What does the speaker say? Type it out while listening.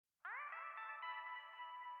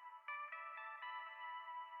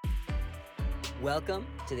Welcome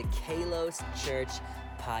to the Kalos Church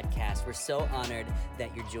podcast. We're so honored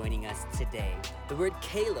that you're joining us today. The word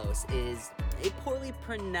kalos is a poorly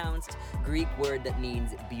pronounced Greek word that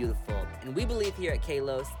means beautiful. And we believe here at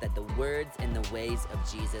Kalos that the words and the ways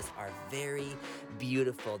of Jesus are very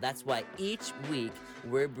beautiful. That's why each week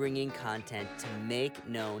we're bringing content to make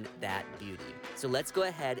known that beauty. So let's go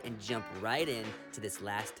ahead and jump right in to this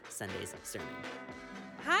last Sunday's sermon.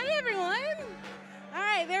 Hi, everyone. All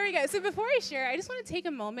right, there we go. So before I share, I just want to take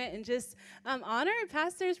a moment and just honor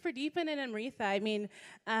Pastors Pradeepan and Amrita. I mean,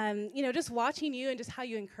 just watching you and just how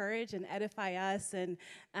you encourage and edify us and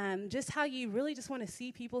just how you really just want to see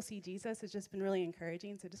people see Jesus has just been really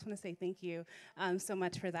encouraging. So I just want to say thank you so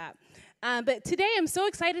much for that. But today I'm so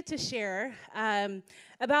excited to share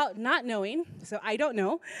about not knowing, so I don't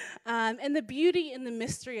know, and the beauty and the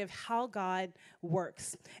mystery of how God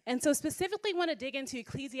works. And so specifically want to dig into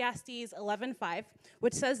Ecclesiastes 11:5,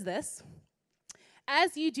 which says this: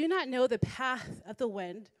 "As you do not know the path of the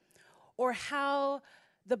wind or how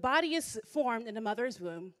the body is formed in a mother's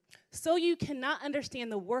womb, so you cannot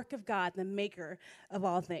understand the work of God, the maker of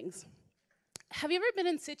all things." Have you ever been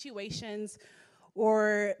in situations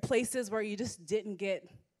or places where you just didn't get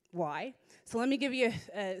why? So let me give you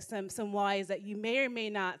some whys that you may or may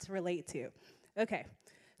not relate to. Okay,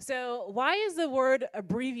 so why is the word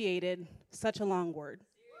abbreviated such a long word,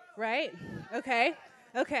 right? Okay,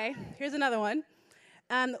 here's another one.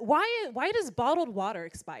 Why does bottled water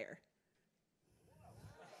expire?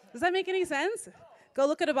 Does that make any sense? Go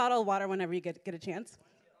look at a bottle of water whenever you get a chance.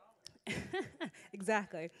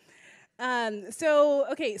 Exactly. So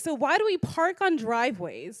why do we park on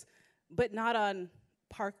driveways but not on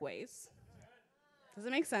parkways? Does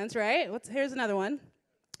it make sense, right? Here's another one,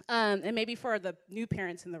 and maybe for the new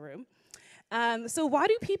parents in the room. So why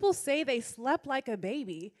do people say they slept like a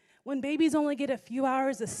baby when babies only get a few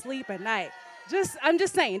hours of sleep at night? I'm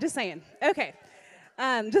just saying. Okay,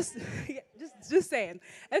 just saying.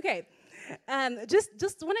 Okay,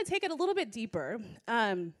 just want to take it a little bit deeper.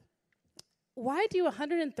 Why do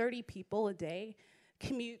 130 people a day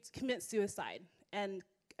commit suicide and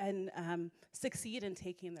succeed in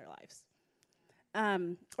taking their lives?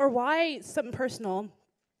 Or why, something personal,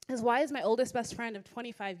 why is my oldest best friend of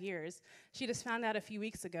 25 years, she just found out a few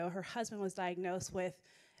weeks ago her husband was diagnosed with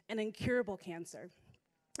an incurable cancer.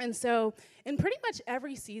 And so in pretty much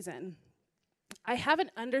every season, I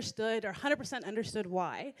haven't understood or 100% understood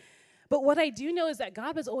why, but what I do know is that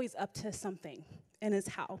God was always up to something in his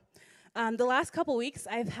how. The last couple weeks,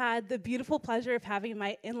 I've had the beautiful pleasure of having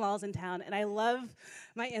my in-laws in town, and I love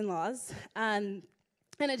my in-laws. And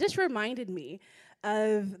it just reminded me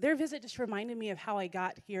of, their visit just reminded me of how I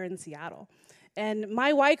got here in Seattle. And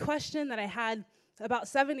my why question that I had about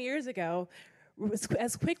 7 years ago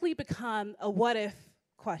has quickly become a what if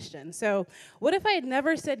question. So what if I had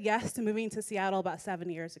never said yes to moving to Seattle about 7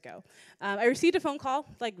 years ago? I received a phone call,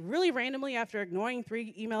 like really randomly after ignoring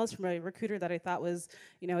 3 emails from a recruiter that I thought was,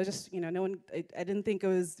 no one, I didn't think it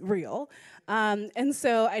was real. And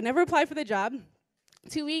so I never applied for the job.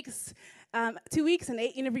 2 weeks and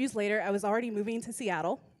 8 interviews later, I was already moving to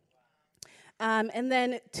Seattle. And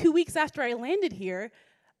then 2 weeks after I landed here,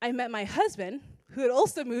 I met my husband, who had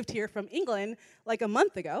also moved here from England like a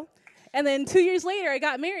month ago. And then 2 years later, I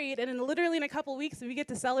got married, and then literally in a couple weeks, we get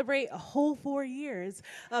to celebrate a whole 4 years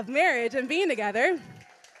of marriage and being together.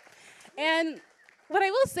 And what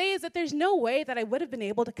I will say is that there's no way that I would have been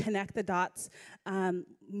able to connect the dots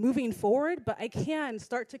moving forward, but I can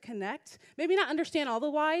start to connect. Maybe not understand all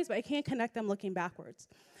the whys, but I can connect them looking backwards.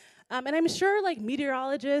 And I'm sure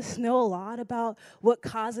meteorologists know a lot about what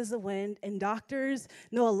causes the wind, and doctors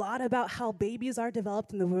know a lot about how babies are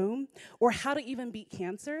developed in the womb, or how to even beat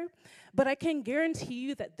cancer. But I can guarantee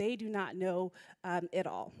you that they do not know it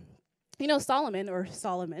all. Solomon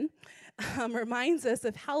reminds us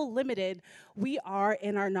of how limited we are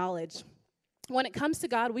in our knowledge. When it comes to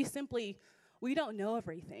God, we don't know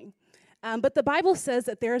everything. But the Bible says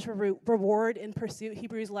that there is reward in pursuit.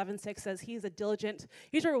 Hebrews 11:6 says he's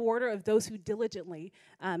a rewarder of those who diligently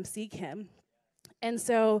seek him. And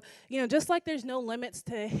so, just like there's no limits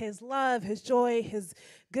to his love, his joy, his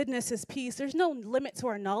goodness, his peace, there's no limit to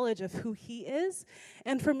our knowledge of who he is.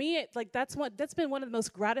 And for me, that's been one of the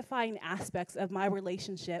most gratifying aspects of my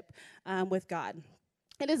relationship with God.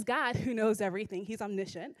 It is God who knows everything. He's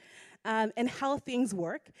omniscient. And how things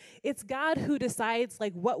work. It's God who decides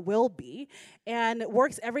what will be and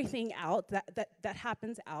works everything out that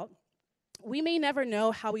happens out. We may never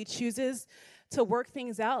know how he chooses to work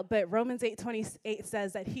things out, but Romans 8:28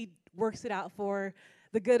 says that he works it out for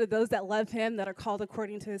the good of those that love him, that are called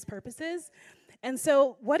according to his purposes. And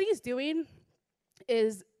so what he's doing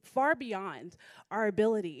is far beyond our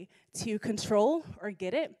ability to control or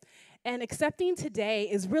get it. And accepting today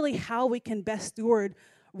is really how we can best steward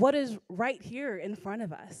what is right here in front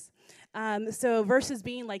of us. So versus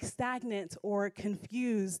being like stagnant or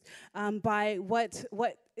confused by what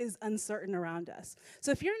is uncertain around us.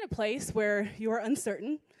 So if you're in a place where you are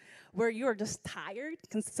uncertain, where you are just tired,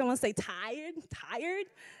 can someone say tired? Tired?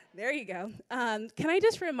 There you go. Can I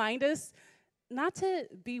just remind us not to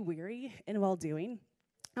be weary in well-doing?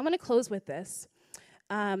 I'm going to close with this.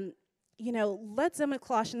 Let's end with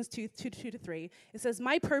Colossians 2:2-3. It says,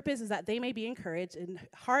 "My purpose is that they may be encouraged in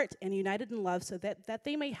heart and united in love, so that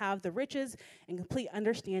they may have the riches and complete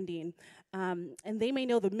understanding, and they may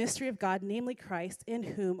know the mystery of God, namely Christ, in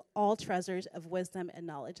whom all treasures of wisdom and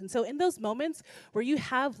knowledge." And so in those moments where you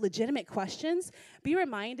have legitimate questions, be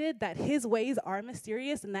reminded that his ways are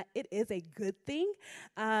mysterious and that it is a good thing.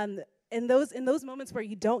 In those moments where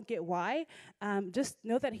you don't get why, just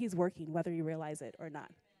know that he's working, whether you realize it or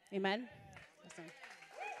not. Amen? Awesome.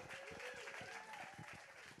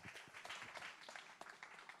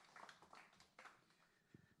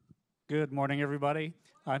 Good morning, everybody.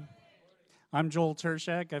 I'm Joel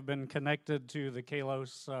Tershak. I've been connected to the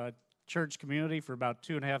Kalos church community for about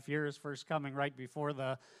 2.5 years, first coming right before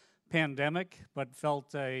the pandemic, but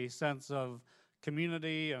felt a sense of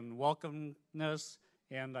community and welcomeness.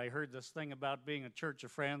 And I heard this thing about being a church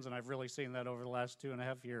of friends, and I've really seen that over the last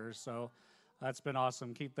 2.5 years. So that's been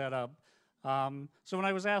awesome. Keep that up. So when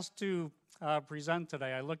I was asked to present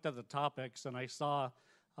today, I looked at the topics and I saw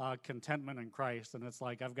contentment in Christ. And it's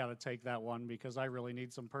like, I've got to take that one because I really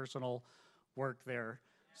need some personal work there.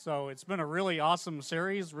 So it's been a really awesome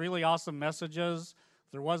series, really awesome messages.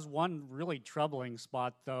 There was one really troubling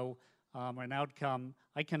spot, though, an outcome.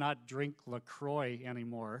 I cannot drink LaCroix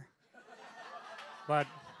anymore. But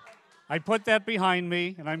I put that behind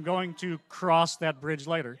me, and I'm going to cross that bridge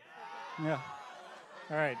later. Yeah.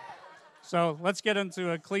 All right. So let's get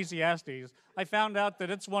into Ecclesiastes. I found out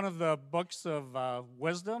that it's one of the books of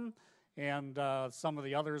wisdom, and some of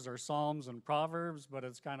the others are Psalms and Proverbs, but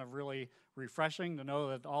it's kind of really refreshing to know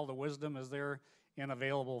that all the wisdom is there and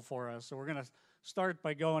available for us. So we're going to start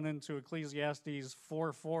by going into Ecclesiastes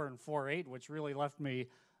 4:4 and 4:8, which really left me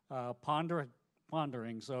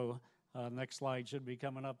pondering. So next slide should be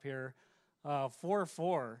coming up here.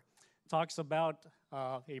 4:4 talks about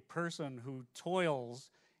a person who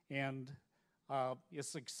toils and is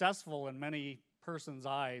successful in many persons'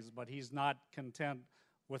 eyes, but he's not content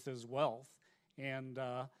with his wealth. And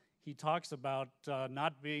he talks about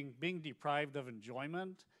not being deprived of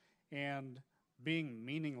enjoyment and being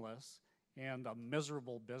meaningless and a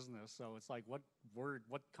miserable business. So it's like, what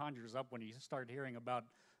conjures up when you start hearing about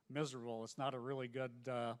miserable? It's not a really good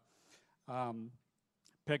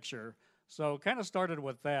picture. So kind of started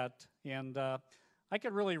with that, and I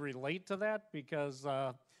could really relate to that because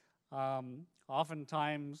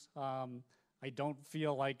oftentimes I don't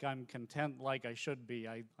feel like I'm content like I should be.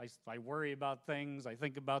 I worry about things, I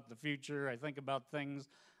think about the future, I think about things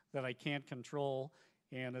that I can't control,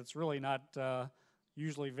 and it's really not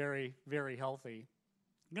usually very, very healthy.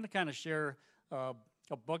 I'm going to kind of share a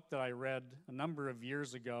book that I read a number of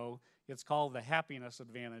years ago. It's called The Happiness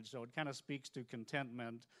Advantage, so it kind of speaks to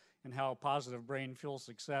contentment and how a positive brain fuels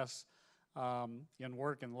success in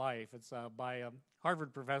work and life. It's by a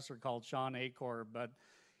Harvard professor called Sean Achor, but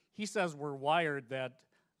he says we're wired that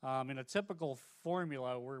in a typical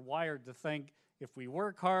formula, we're wired to think if we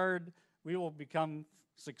work hard, we will become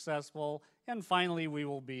successful, and finally we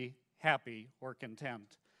will be happy or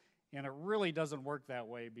content. And it really doesn't work that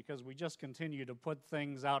way because we just continue to put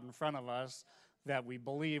things out in front of us that we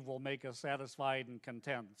believe will make us satisfied and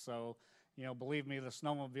content. So, believe me, the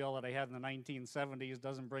snowmobile that I had in the 1970s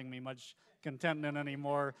doesn't bring me much contentment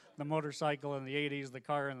anymore. The motorcycle in the 80s, the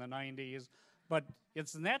car in the 90s. But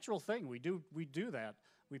it's a natural thing. We do that.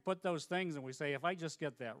 We put those things and we say, if I just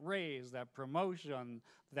get that raise, that promotion,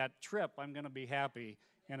 that trip, I'm going to be happy.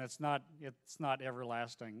 And it's not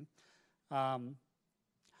everlasting.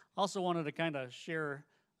 Also wanted to kind of share,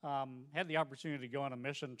 had the opportunity to go on a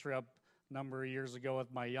mission trip a number of years ago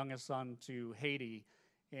with my youngest son to Haiti.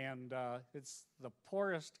 And it's the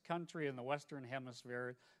poorest country in the Western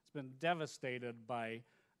Hemisphere. It's been devastated by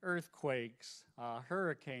earthquakes,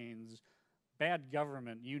 hurricanes, bad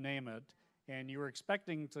government, you name it. And you were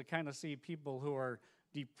expecting to kind of see people who are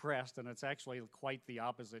depressed, and it's actually quite the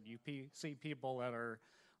opposite. You see people that are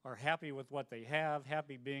happy with what they have,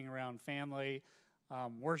 happy being around family,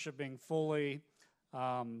 worshiping fully,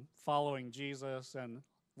 following Jesus, and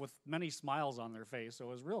with many smiles on their face. So it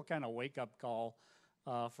was a real kind of wake-up call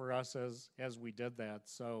for us as we did that.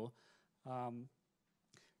 So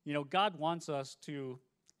God wants us to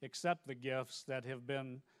accept the gifts that have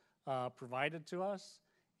been provided to us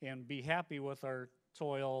and be happy with our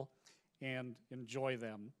toil and enjoy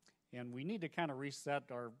them. And we need to kind of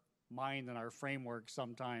reset our mind and our framework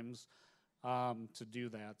sometimes to do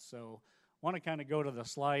that. So I want to kind of go to the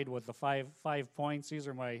slide with the five points. These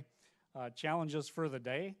are my challenges for the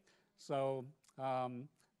day. So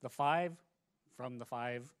the five from the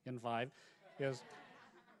 5 in 5 is,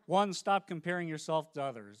 one, stop comparing yourself to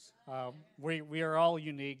others. We are all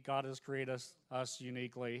unique. God has created us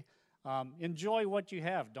uniquely. Enjoy what you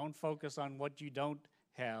have. Don't focus on what you don't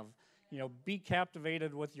have. Be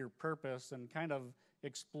captivated with your purpose and kind of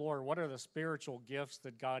explore what are the spiritual gifts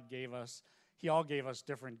that God gave us. He all gave us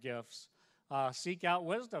different gifts. Seek out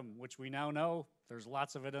wisdom, which we now know there's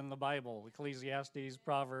lots of it in the Bible, Ecclesiastes,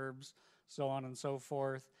 Proverbs, so on and so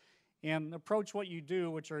forth. And approach what you do,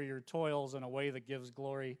 which are your toils, in a way that gives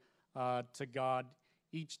glory to God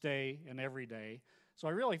each day and every day. So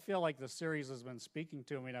I really feel like the series has been speaking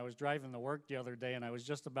to me. And I was driving to work the other day, and I was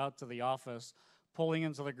just about to the office, pulling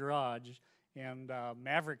into the garage, and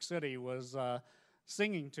Maverick City was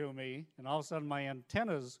singing to me, and all of a sudden my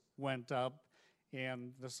antennas went up,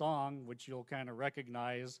 and the song, which you'll kind of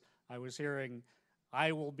recognize, I was hearing,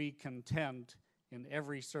 "I will be content in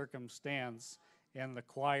every circumstance," and the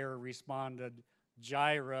choir responded,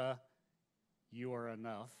 "Jireh, you are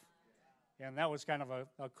enough." And that was kind of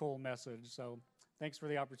a cool message, so thanks for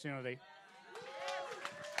the opportunity.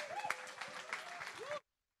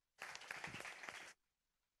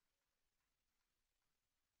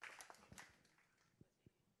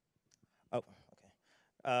 Oh,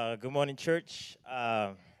 okay. Good morning, church.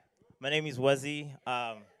 My name is Wazi.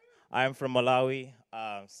 I'm from Malawi,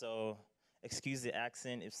 so excuse the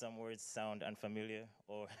accent if some words sound unfamiliar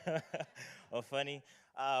or or funny.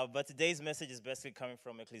 But today's message is basically coming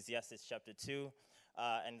from Ecclesiastes chapter 2,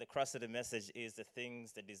 and the crux of the message is the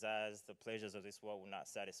things, the desires, the pleasures of this world will not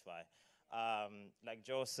satisfy. Like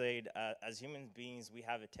Joel said, as human beings, we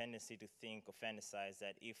have a tendency to think or fantasize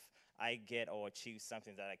that if I get or achieve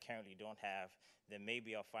something that I currently don't have, then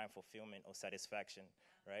maybe I'll find fulfillment or satisfaction,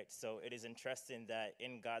 right? So it is interesting that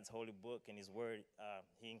in God's holy book, in his word,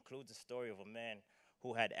 he includes a story of a man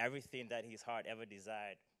who had everything that his heart ever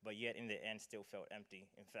desired, but yet in the end still felt empty.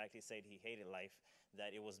 In fact, he said he hated life,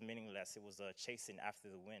 that it was meaningless. It was chasing after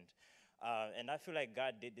the wind. And I feel like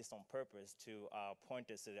God did this on purpose to point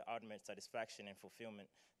us to the ultimate satisfaction and fulfillment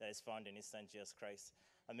that is found in his son, Jesus Christ.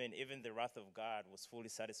 I mean, even the wrath of God was fully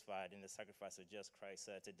satisfied in the sacrifice of Jesus Christ.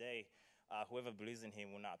 Today, whoever believes in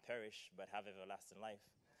him will not perish, but have everlasting life.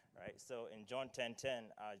 Right? So in John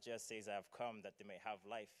 10:10, Jesus says, "I have come that they may have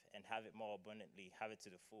life and have it more abundantly, have it to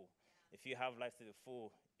the full." If you have life to the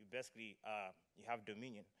full, you basically you have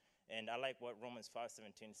dominion. And I like what Romans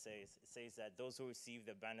 5:17 says. It says that those who receive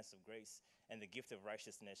the abundance of grace and the gift of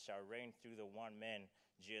righteousness shall reign through the one man,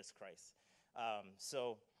 Jesus Christ.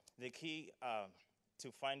 So the key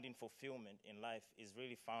to finding fulfillment in life is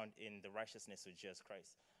really found in the righteousness of Jesus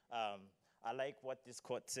Christ. I like what this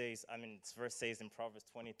quote says. I mean, this verse says in Proverbs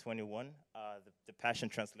 20:21, the Passion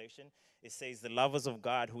Translation. It says, "The lovers of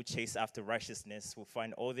God who chase after righteousness will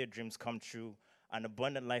find all their dreams come true, an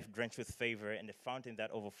abundant life drenched with favor, and a fountain that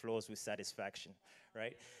overflows with satisfaction,"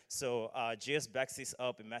 right? So Jesus backs this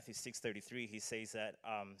up in Matthew 6:33. He says that,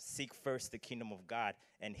 "Seek first the kingdom of God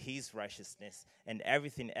and his righteousness, and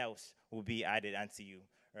everything else will be added unto you,"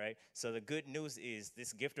 right? So the good news is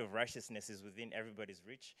this gift of righteousness is within everybody's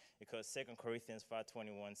reach, because 2 Corinthians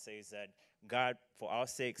 5:21 says that God, for our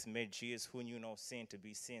sakes, made Jesus, who knew no sin, to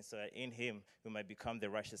be sin, so that in him we might become the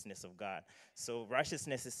righteousness of God. So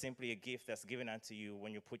righteousness is simply a gift that's given unto you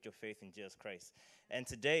when you put your faith in Jesus Christ. And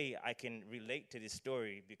today I can relate to this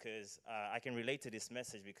story because I can relate to this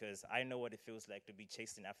message because I know what it feels like to be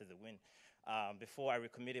chasing after the wind. Before I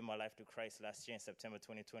recommitted my life to Christ last year in September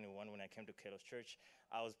 2021, when I came to Kalos Church,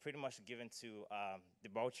 I was pretty much given to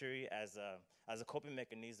debauchery as a coping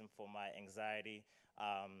mechanism for my anxiety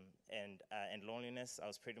and loneliness. I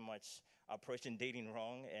was pretty much approaching dating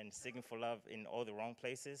wrong and seeking for love in all the wrong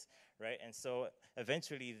places, right? And so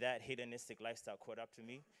eventually that hedonistic lifestyle caught up to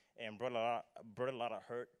me and brought a lot of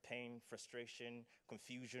hurt, pain, frustration,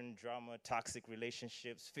 confusion, drama, toxic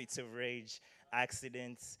relationships, fits of rage,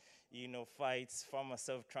 accidents, fights, found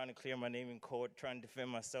myself trying to clear my name in court, trying to defend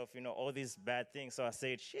myself, all these bad things. So I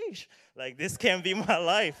said, sheesh, like this can't be my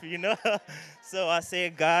life, So I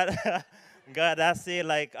said, God, I said,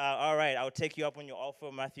 all right, I'll take you up on your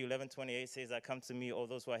offer. Matthew 11:28 says, "I come to me, all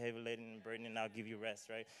those who are heavy laden and burdened, and I'll give you rest,"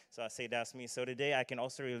 right? So I say that's me. So today I can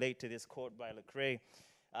also relate to this quote by Lecrae.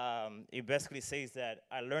 It basically says that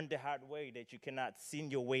I learned the hard way that you cannot sin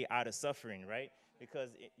your way out of suffering, right?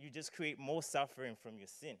 because you just create more suffering from your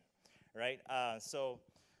sin, right?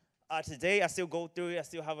 Today I still go through it. I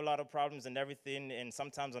still have a lot of problems and everything. And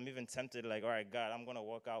sometimes I'm even tempted, like, all right, God, I'm going to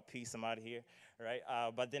walk out. Peace, I'm out of here, right?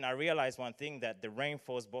 But then I realized one thing, that the rain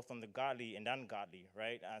falls both on the godly and ungodly,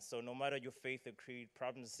 right? So no matter your faith or creed,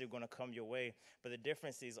 problems are still going to come your way. But the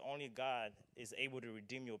difference is only God is able to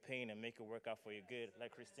redeem your pain and make it work out for your good.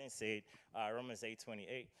 Like Christine said, Romans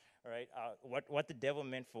 8:28. All right, what the devil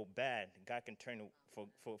meant for bad, God can turn it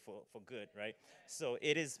for good, right? So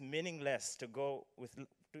it is meaningless to go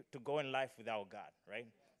in life without God, right?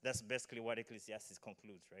 That's basically what Ecclesiastes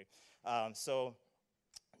concludes, right?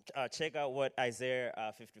 Check out what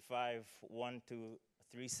Isaiah 55, 1 to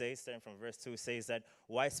 3 says, starting from verse 2, says that,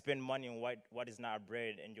 why spend money on what is not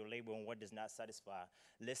bread, and your labor on what does not satisfy?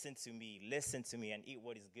 Listen to me, and eat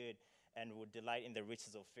what is good, and will delight in the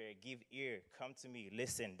riches of fare. Give ear, come to me,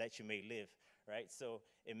 listen, that you may live, right? So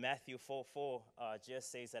in Matthew 4:4,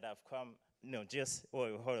 just says that I've come. No,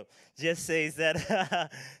 hold up. Just says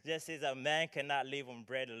that man cannot live on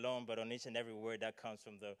bread alone, but on each and every word that comes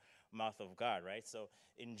from the mouth of God, right? So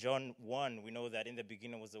in John 1, we know that in the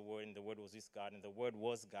beginning was the Word, and the Word was with God, and the Word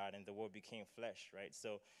was God, and the Word became flesh, right?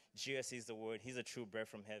 So Jesus is the Word. He's a true bread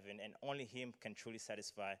from heaven, and only Him can truly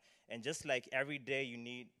satisfy. And just like every day you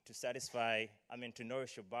need to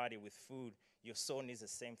nourish your body with food, your soul needs the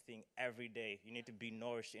same thing every day. You need to be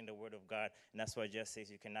nourished in the Word of God, and that's why it just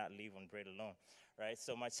says you cannot live on bread alone, right?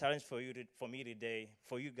 So my challenge for you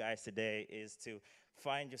guys today, is to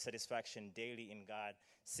find your satisfaction daily in God.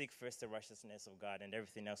 Seek first the righteousness of God, and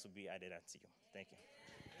everything else will be added unto you. Thank you.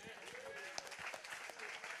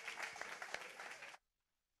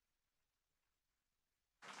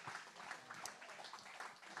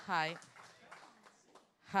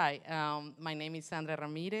 Hi. My name is Sandra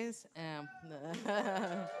Ramirez, and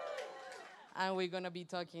we're going to be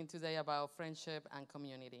talking today about friendship and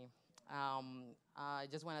community. I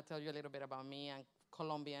just want to tell you a little bit about me. I'm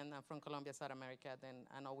Colombian. I'm from Colombia, South America. Then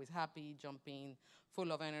I'm always happy, jumping,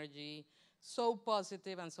 full of energy, so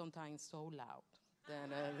positive, and sometimes so loud. Then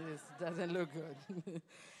this doesn't look good.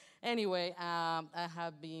 Anyway, I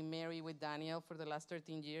have been married with Daniel for the last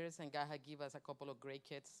 13 years, and God has given us a couple of great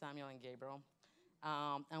kids, Samuel and Gabriel.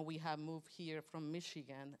 And we have moved here from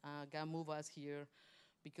Michigan. God moved us here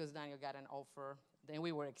because Daniel got an offer. Then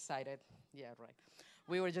we were excited. Yeah, right.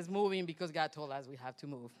 We were just moving because God told us we have to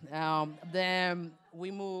move. Then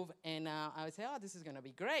we move, and I would say, oh, this is going to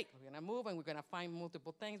be great. We're going to move, and we're going to find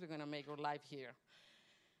multiple things. We're going to make our life here.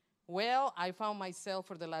 Well, I found myself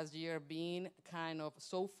for the last year being kind of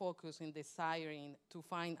so focused in desiring to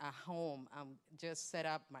find a home and just set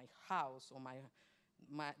up my house or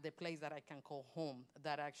the place that I can call home,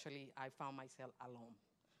 that actually I found myself alone.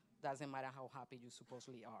 Doesn't matter how happy you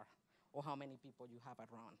supposedly are or how many people you have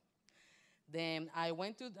around. Then I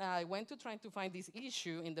went to trying to find this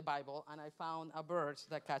issue in the Bible, and I found a verse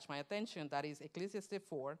that caught my attention. That is Ecclesiastes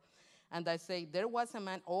 4. And I say, there was a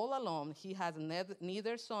man all alone. He had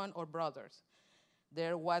neither son or brothers.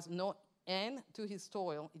 There was no end to his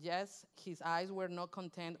toil. Yes, his eyes were not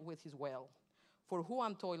content with his well. For who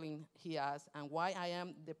am toiling, he asked, and why I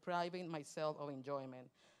am depriving myself of enjoyment.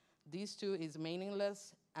 This too is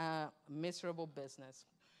meaningless, miserable business.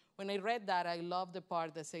 When I read that, I love the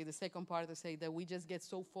second part that say that we just get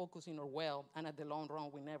so focused in our well, and at the long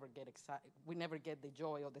run, we never get excited. We never get the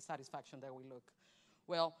joy or the satisfaction that we look.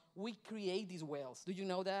 Well, we create these wells. Do you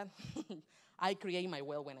know that? I create my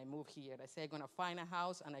well when I moved here. I say I'm going to find a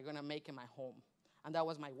house, and I'm going to make it my home. And that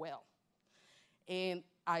was my well. And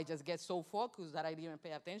I just get so focused that I didn't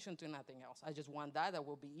pay attention to nothing else. I just want that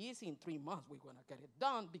will be easy. In 3 months, we're going to get it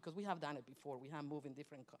done, because we have done it before. We have moved in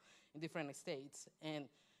different states, and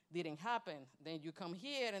didn't happen. Then you come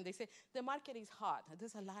here, and they say, the market is hot.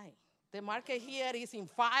 That's a lie. The market here is in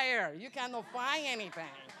fire. You cannot find anything.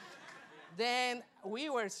 Then we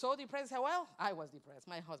were so depressed. Well, I was depressed.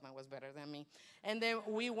 My husband was better than me. And then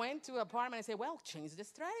we went to an apartment and said, well, change the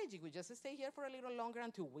strategy. We just stay here for a little longer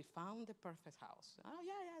until we found the perfect house. Oh,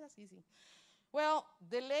 yeah, that's easy. Well,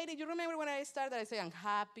 the lady, you remember when I started, I said I'm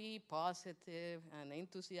happy, positive, and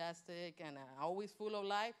enthusiastic, and always full of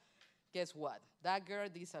life. Guess what? That girl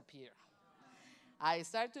disappeared. I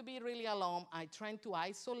started to be really alone. I tried to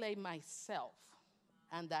isolate myself,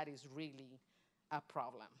 and that is really a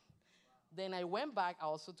problem. Then I went back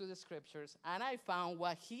also to the scriptures, and I found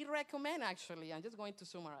what he recommends, actually. I'm just going to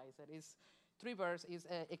summarize it. It's 3 verses. It's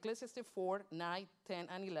Ecclesiastes 4, 9, 10,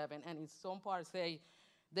 and 11. And in some parts say,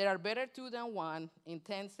 there are better 2 than 1. In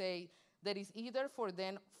 10 say, there is either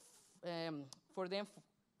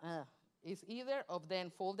is either of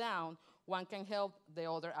them fall down, one can help the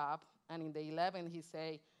other up. And in the 11 he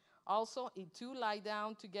say, Also, if two lie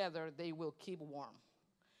down together, they will keep warm.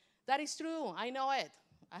 That is true. I know it.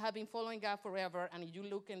 I have been following God forever, and if you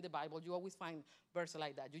look in the Bible, you always find verses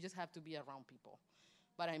like that. You just have to be around people.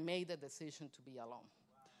 But I made the decision to be alone.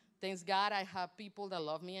 Thanks God, I have people that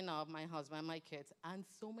love me enough, my husband, my kids, and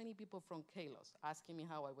so many people from Kalos asking me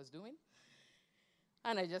how I was doing.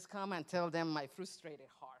 And I just come and tell them my frustrated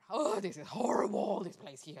heart. Oh, this is horrible. This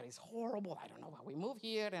place here is horrible. I don't know why we moved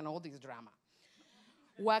here and all this drama.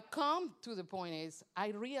 What come to the point is I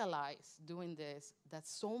realized doing this that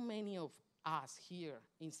so many of us here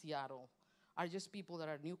in Seattle are just people that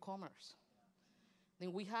are newcomers.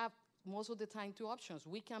 Then we have most of the time two options.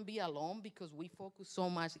 We can be alone because we focus so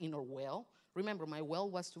much in our well. Remember, my well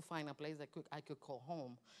was to find a place that I could call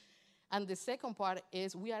home. And the second part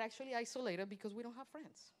is we are actually isolated because we don't have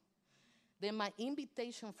friends. Then my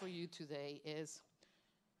invitation for you today is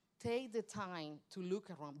take the time to look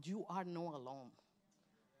around. You are not alone.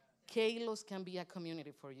 Kalos can be a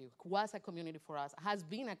community for you. Was a community for us. Has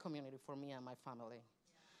been a community for me and my family.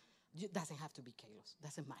 It doesn't have to be Kalos.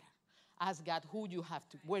 Doesn't matter. Ask God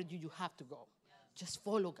where do you have to go. Just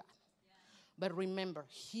follow God. But remember,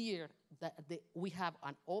 here we have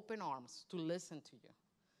an open arms to listen to you.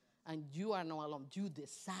 And you are not alone. You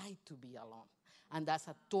decide to be alone. And that's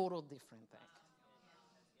a total different thing.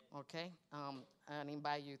 Okay? And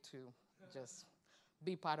invite you to just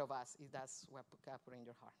be part of us if that's what God put in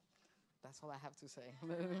your heart. That's all I have to say.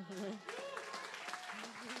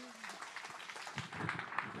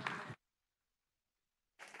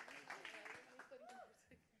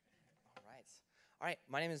 All right,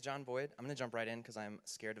 my name is John Boyd. I'm going to jump right in because I'm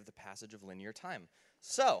scared of the passage of linear time.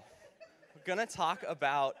 So, we're going to talk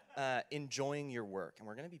about enjoying your work, and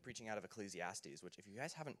we're going to be preaching out of Ecclesiastes, which if you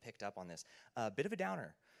guys haven't picked up on this, a bit of a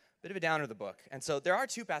downer, the book. And so there are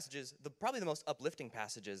two passages, probably the most uplifting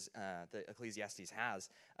passages that Ecclesiastes has,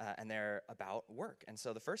 and they're about work. And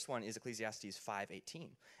so the first one is Ecclesiastes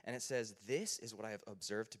 5:18, and it says, "This is what I have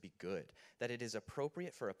observed to be good, that it is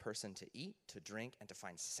appropriate for a person to eat, to drink, and to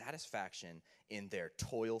find satisfaction in their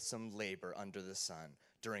toilsome labor under the sun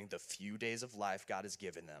during the few days of life God has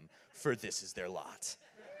given them, for this is their lot."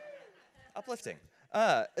 Uplifting.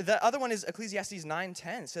 The other one is Ecclesiastes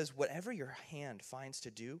 9:10. It says, "Whatever your hand finds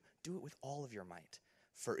to do, do it with all of your might.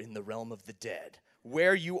 For in the realm of the dead,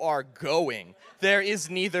 where you are going, there is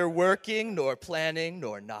neither working, nor planning,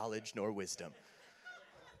 nor knowledge, nor wisdom."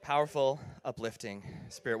 Powerful, uplifting,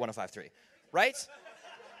 Spirit 105.3. Right?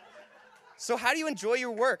 So how do you enjoy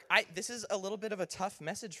your work? This is a little bit of a tough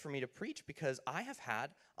message for me to preach because I have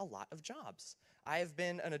had a lot of jobs. I have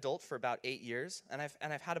been an adult for about 8 years, and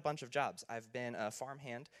I've had a bunch of jobs. I've been a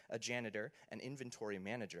farmhand, a janitor, an inventory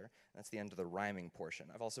manager. That's the end of the rhyming portion.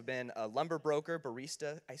 I've also been a lumber broker,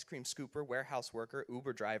 barista, ice cream scooper, warehouse worker,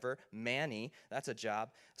 Uber driver, Manny, that's a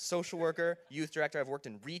job, social worker, youth director. I've worked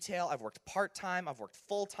in retail. I've worked part-time. I've worked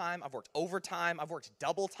full-time. I've worked overtime. I've worked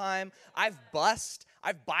double time. I've bussed.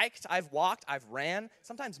 I've biked. I've walked. I've ran,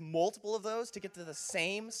 sometimes multiple of those to get to the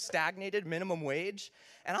same stagnated minimum wage.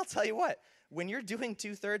 And I'll tell you what, when you're doing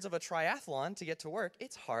 2/3 of a triathlon to get to work,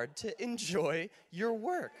 it's hard to enjoy your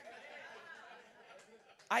work.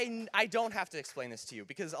 I don't have to explain this to you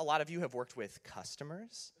because a lot of you have worked with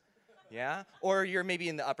customers, yeah? Or you're maybe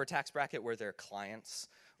in the upper tax bracket where they're clients,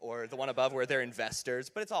 or the one above where they're investors,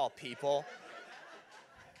 but it's all people.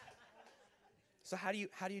 So how do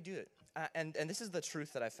you do it? And this is the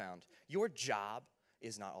truth that I found. Your job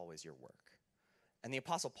is not always your work. And the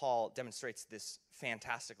Apostle Paul demonstrates this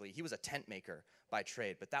fantastically. He was a tent maker by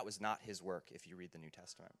trade, but that was not his work if you read the New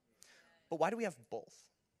Testament. But why do we have both?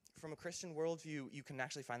 From a Christian worldview, you can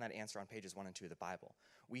actually find that answer on pages 1 and 2 of the Bible.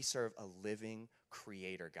 We serve a living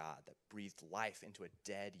creator God that breathed life into a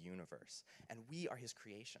dead universe. And we are his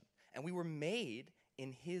creation. And we were made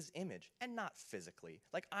in his image, and not physically.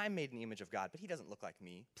 Like, I'm made in the image of God, but he doesn't look like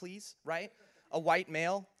me. Please, right? A white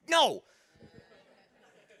male? No!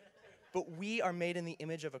 But we are made in the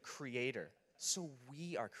image of a creator. So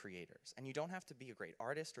we are creators. And you don't have to be a great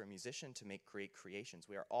artist or a musician to make great creations.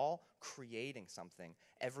 We are all creating something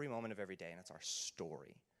every moment of every day, and it's our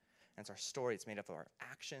story. And it's our story. It's made up of our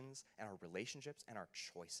actions and our relationships and our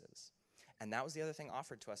choices. And that was the other thing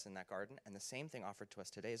offered to us in that garden, and the same thing offered to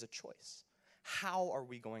us today is a choice. How are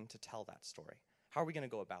we going to tell that story? How are we going to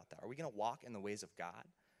go about that? Are we going to walk in the ways of God?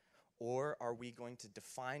 Or are we going to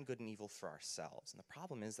define good and evil for ourselves? And the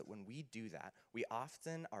problem is that when we do that, we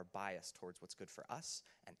often are biased towards what's good for us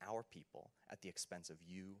and our people at the expense of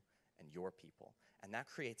you and your people. And that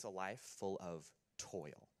creates a life full of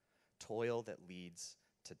toil that leads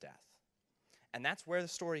to death. And that's where the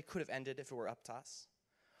story could have ended if it were up to us.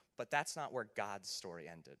 But that's not where God's story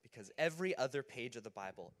ended, because every other page of the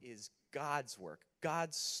Bible is God's work,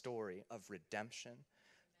 God's story of redemption,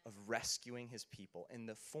 of rescuing his people in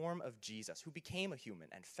the form of Jesus, who became a human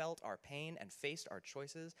and felt our pain and faced our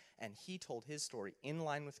choices, and he told his story in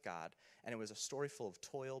line with God, and it was a story full of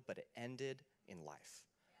toil, but it ended in life.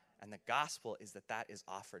 And the gospel is that is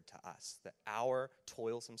offered to us, that our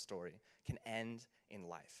toilsome story can end in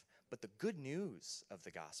life. But the good news of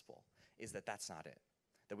the gospel is that that's not it.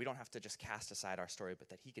 That we don't have to just cast aside our story, but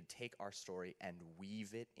that he could take our story and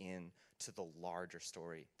weave it in to the larger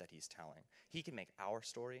story that he's telling. He can make our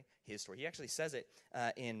story his story. He actually says it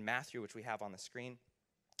in Matthew, which we have on the screen.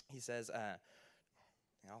 He says, I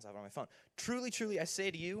also have it on my phone. Truly, truly, I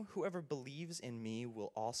say to you, whoever believes in me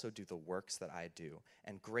will also do the works that I do,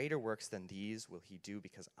 and greater works than these will he do,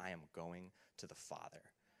 because I am going to the Father.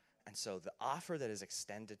 And so the offer that is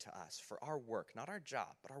extended to us for our work, not our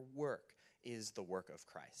job, but our work, is the work of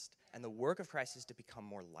Christ. And the work of Christ is to become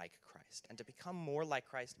more like Christ. And to become more like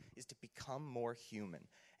Christ is to become more human.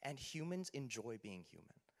 And humans enjoy being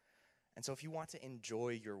human. And so if you want to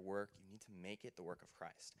enjoy your work, you need to make it the work of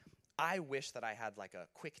Christ. I wish that I had like a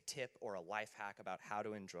quick tip or a life hack about how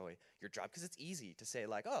to enjoy your job, because it's easy to say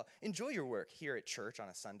like, oh, enjoy your work here at church on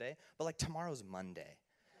a Sunday, but like tomorrow's Monday.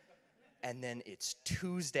 And then it's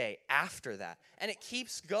Tuesday after that. And it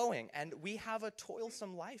keeps going. And we have a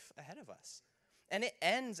toilsome life ahead of us. And it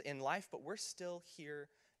ends in life, but we're still here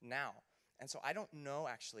now. And so I don't know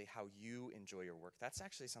actually how you enjoy your work. That's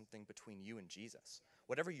actually something between you and Jesus.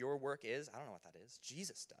 Whatever your work is, I don't know what that is.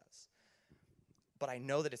 Jesus does. But I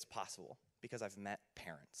know that it's possible because I've met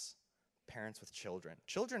parents with children.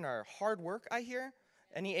 Children are hard work, I hear.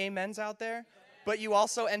 Any amens out there? But you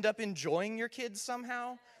also end up enjoying your kids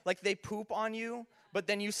somehow. Like they poop on you, but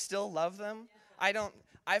then you still love them.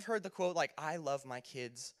 I've heard the quote like, I love my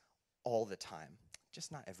kids all the time,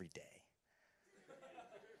 just not every day.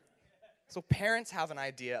 So parents have an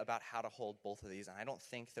idea about how to hold both of these, and I don't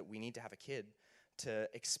think that we need to have a kid to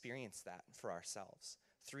experience that for ourselves.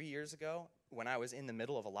 3 years ago, when I was in the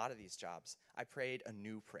middle of a lot of these jobs, I prayed a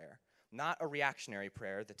new prayer. Not a reactionary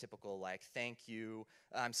prayer, the typical like, thank you,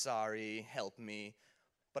 I'm sorry, help me,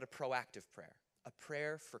 but a proactive prayer, a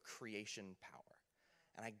prayer for creation power.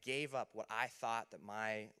 And I gave up what I thought that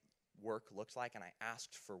my work looked like, and I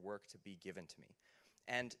asked for work to be given to me.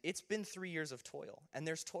 And it's been 3 years of toil, and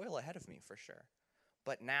there's toil ahead of me for sure.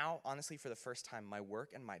 But now, honestly, for the first time, my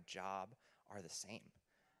work and my job are the same.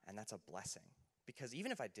 And that's a blessing. Because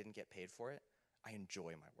even if I didn't get paid for it, I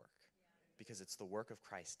enjoy my work. Because it's the work of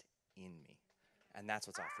Christ in me. And that's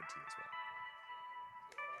what's offered to you as well.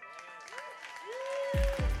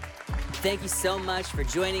 Thank you so much for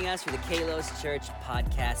joining us for the Kalos Church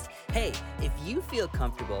podcast. Hey, if you feel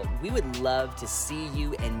comfortable, we would love to see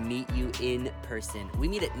you and meet you in person. We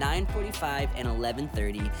meet at 9:45 and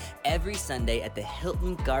 11:30 every Sunday at the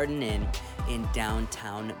Hilton Garden Inn in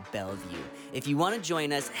downtown Bellevue. If you want to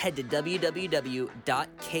join us, head to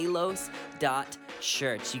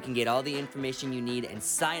www.kalos.church. You can get all the information you need and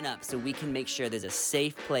sign up so we can make sure there's a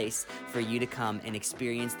safe place for you to come and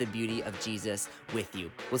experience the beauty of Jesus with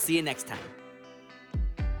you. We'll see you next time.